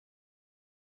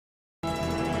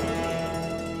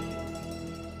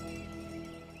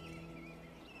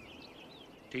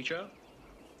Teacher?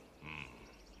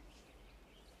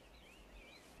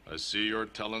 I see your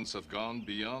talents have gone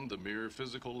beyond the mere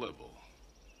physical level.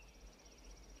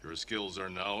 Your skills are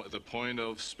now at the point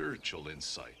of spiritual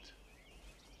insight.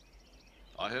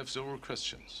 I have several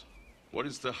questions. What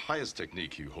is the highest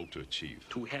technique you hope to achieve?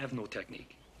 To have no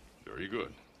technique. Very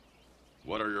good.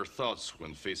 What are your thoughts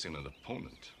when facing an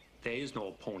opponent? There is no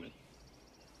opponent.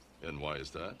 And why is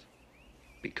that?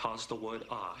 Because the word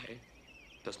I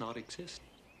does not exist.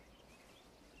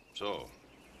 So,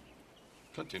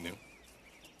 continue.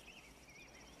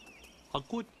 A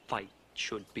good fight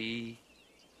should be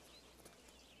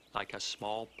like a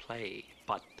small play,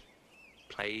 but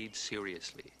played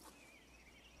seriously.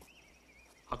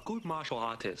 A good martial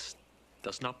artist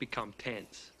does not become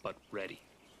tense, but ready.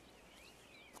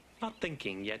 Not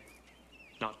thinking, yet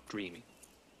not dreaming.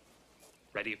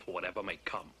 Ready for whatever may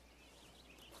come.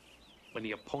 When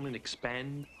the opponent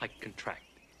expands, I contract.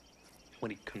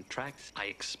 When he contracts, I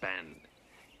expand.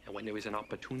 And when there is an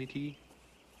opportunity,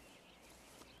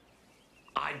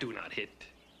 I do not hit.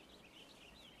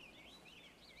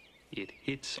 It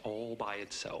hits all by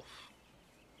itself.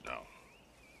 Now,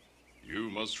 you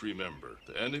must remember,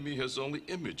 the enemy has only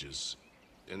images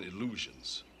and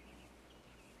illusions,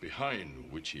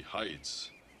 behind which he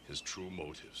hides his true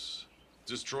motives.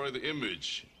 Destroy the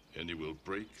image, and he will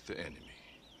break the enemy.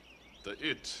 The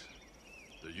it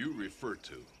that you refer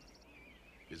to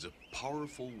is a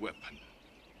powerful weapon,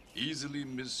 easily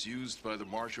misused by the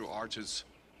martial artist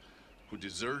who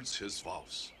deserts his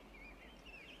vows.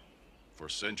 For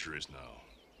centuries now,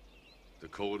 the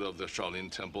code of the Shaolin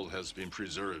Temple has been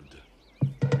preserved.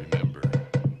 Remember,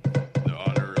 the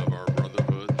honor of our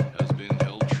brotherhood has been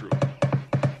held true.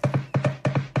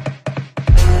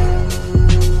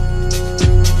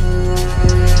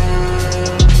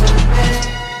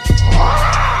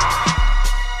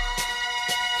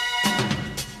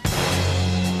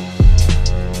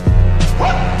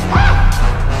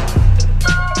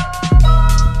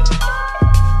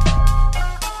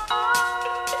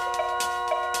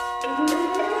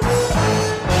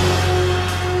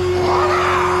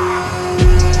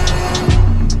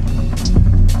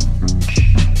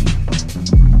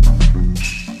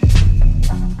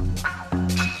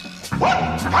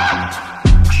 What?